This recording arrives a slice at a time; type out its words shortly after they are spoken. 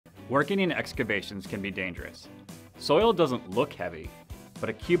Working in excavations can be dangerous. Soil doesn't look heavy, but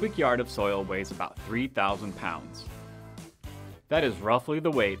a cubic yard of soil weighs about 3,000 pounds. That is roughly the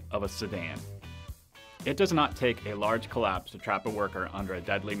weight of a sedan. It does not take a large collapse to trap a worker under a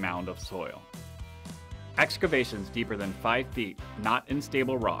deadly mound of soil. Excavations deeper than 5 feet, not in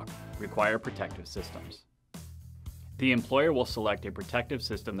stable rock, require protective systems. The employer will select a protective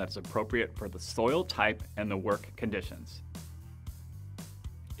system that's appropriate for the soil type and the work conditions.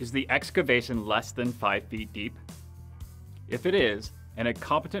 Is the excavation less than 5 feet deep? If it is, and a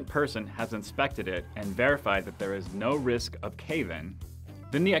competent person has inspected it and verified that there is no risk of cave-in,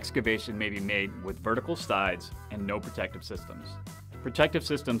 then the excavation may be made with vertical sides and no protective systems. Protective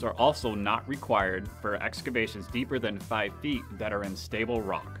systems are also not required for excavations deeper than 5 feet that are in stable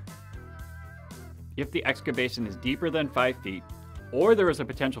rock. If the excavation is deeper than 5 feet, or there is a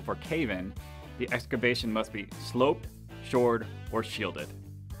potential for cave-in, the excavation must be sloped, shored, or shielded.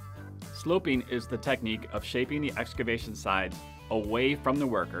 Sloping is the technique of shaping the excavation sides away from the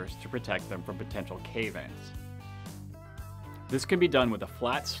workers to protect them from potential cave-ins. This can be done with a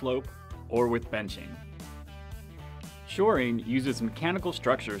flat slope or with benching. Shoring uses mechanical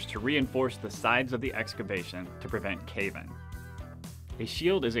structures to reinforce the sides of the excavation to prevent cave-in. A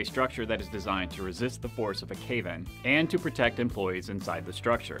shield is a structure that is designed to resist the force of a cave-in and to protect employees inside the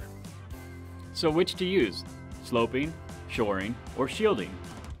structure. So which to use? Sloping, shoring, or shielding?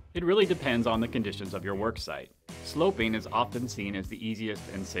 It really depends on the conditions of your work site. Sloping is often seen as the easiest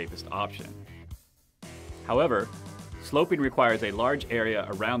and safest option. However, sloping requires a large area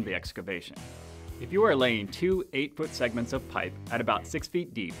around the excavation. If you are laying two 8-foot segments of pipe at about 6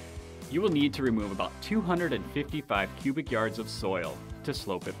 feet deep, you will need to remove about 255 cubic yards of soil to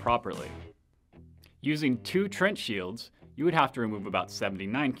slope it properly. Using 2 trench shields, you would have to remove about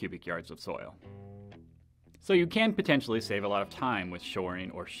 79 cubic yards of soil. So you can potentially save a lot of time with shoring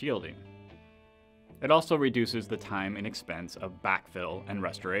or shielding. It also reduces the time and expense of backfill and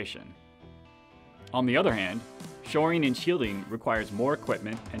restoration. On the other hand, shoring and shielding requires more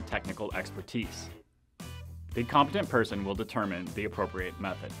equipment and technical expertise. The competent person will determine the appropriate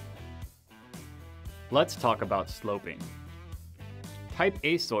method. Let's talk about sloping. Type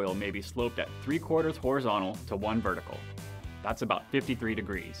A soil may be sloped at 3/4 horizontal to 1 vertical. That's about 53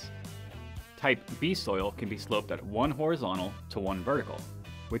 degrees. Type B soil can be sloped at 1 horizontal to 1 vertical,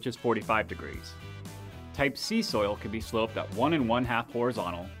 which is 45 degrees. Type C soil can be sloped at 1 1/2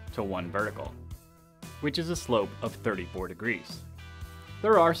 horizontal to 1 vertical, which is a slope of 34 degrees.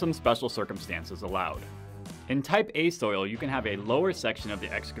 There are some special circumstances allowed. In Type A soil, you can have a lower section of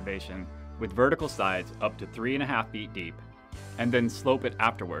the excavation with vertical sides up to 3.5 feet deep, and then slope it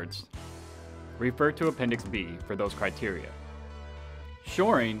afterwards. Refer to Appendix B for those criteria.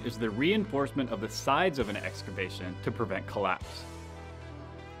 Shoring is the reinforcement of the sides of an excavation to prevent collapse.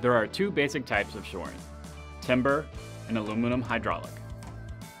 There are 2 basic types of shoring: timber and aluminum hydraulic.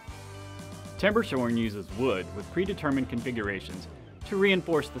 Timber shoring uses wood with predetermined configurations to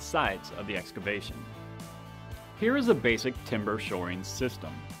reinforce the sides of the excavation. Here is a basic timber shoring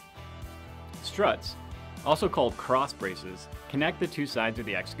system. Struts, also called cross braces, connect the 2 sides of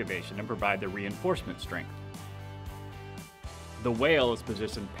the excavation and provide the reinforcement strength. The whale is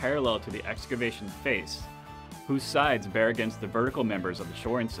positioned parallel to the excavation face, whose sides bear against the vertical members of the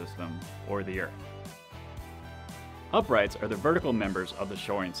shoring system or the earth. Uprights are the vertical members of the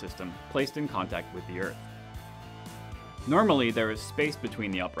shoring system placed in contact with the earth. Normally there is space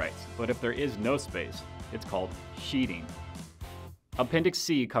between the uprights, but if there is no space, it's called sheeting. Appendix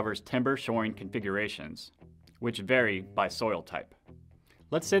C covers timber shoring configurations, which vary by soil type.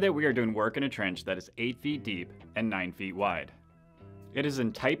 Let's say that we are doing work in a trench that is 8 feet deep and 9 feet wide. It is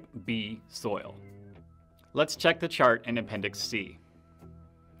in Type B soil. Let's check the chart in Appendix C.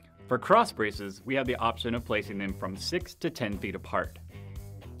 For cross braces, we have the option of placing them from 6 to 10 feet apart.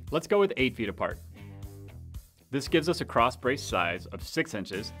 Let's go with 8 feet apart. This gives us a cross brace size of 6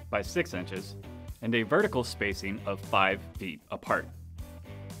 inches by 6 inches and a vertical spacing of 5 feet apart.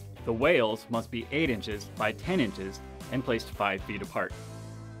 The whales must be 8 inches by 10 inches and placed 5 feet apart.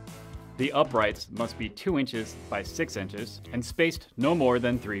 The uprights must be 2 inches by 6 inches and spaced no more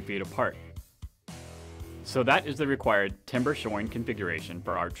than 3 feet apart. So that is the required timber shoring configuration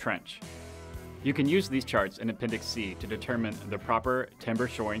for our trench. You can use these charts in Appendix C to determine the proper timber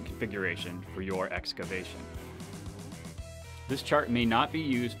shoring configuration for your excavation. This chart may not be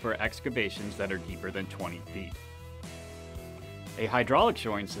used for excavations that are deeper than 20 feet. A hydraulic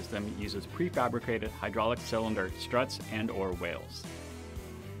shoring system uses prefabricated hydraulic cylinder struts and/or whales.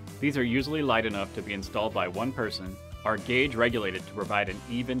 These are usually light enough to be installed by one person, are gauge regulated to provide an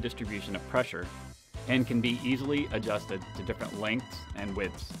even distribution of pressure, and can be easily adjusted to different lengths and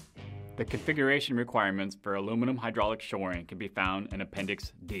widths. The configuration requirements for aluminum hydraulic shoring can be found in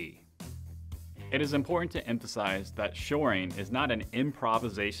Appendix D. It is important to emphasize that shoring is not an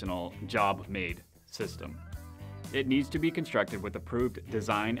improvisational, job-made system. It needs to be constructed with approved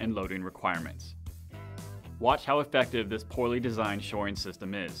design and loading requirements. Watch how effective this poorly designed shoring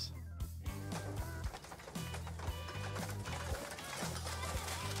system is.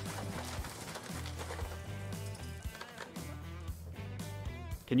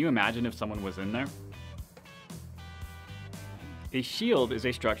 Can you imagine if someone was in there? A shield is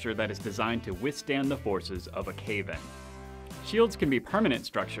a structure that is designed to withstand the forces of a cave-in. Shields can be permanent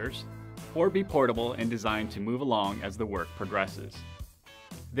structures or be portable and designed to move along as the work progresses.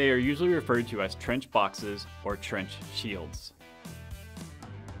 They are usually referred to as trench boxes or trench shields.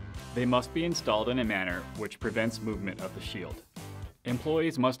 They must be installed in a manner which prevents movement of the shield.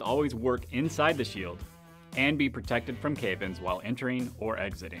 Employees must always work inside the shield and be protected from cave-ins while entering or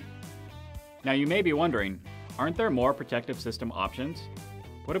exiting. Now you may be wondering, aren't there more protective system options?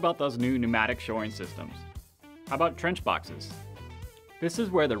 What about those new pneumatic shoring systems? How about trench boxes? This is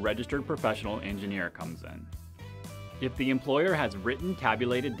where the registered professional engineer comes in. If the employer has written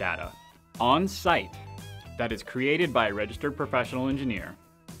tabulated data on site that is created by a registered professional engineer,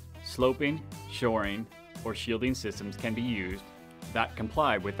 sloping, shoring, or shielding systems can be used that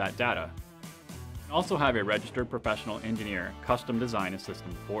comply with that data. Also have a registered professional engineer custom design a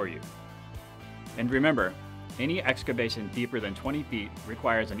system for you. And remember, any excavation deeper than 20 feet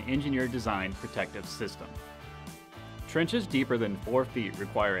requires an engineered designed protective system. Trenches deeper than 4 feet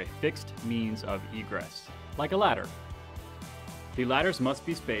require a fixed means of egress, like a ladder. The ladders must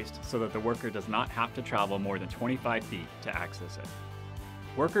be spaced so that the worker does not have to travel more than 25 feet to access it.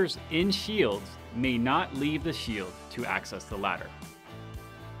 Workers in shields may not leave the shield to access the ladder.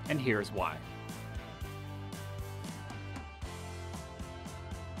 And here's why.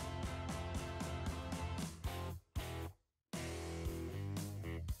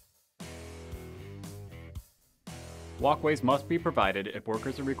 Walkways must be provided if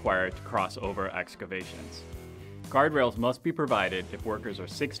workers are required to cross over excavations. Guardrails must be provided if workers are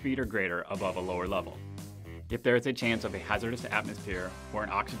 6 feet or greater above a lower level. If there is a chance of a hazardous atmosphere or an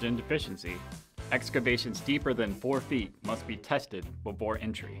oxygen deficiency, excavations deeper than 4 feet must be tested before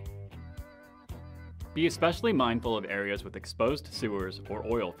entry. Be especially mindful of areas with exposed sewers or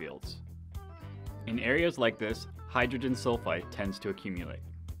oil fields. In areas like this, hydrogen sulfide tends to accumulate.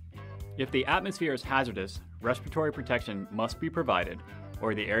 If the atmosphere is hazardous, respiratory protection must be provided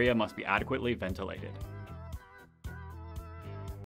or the area must be adequately ventilated.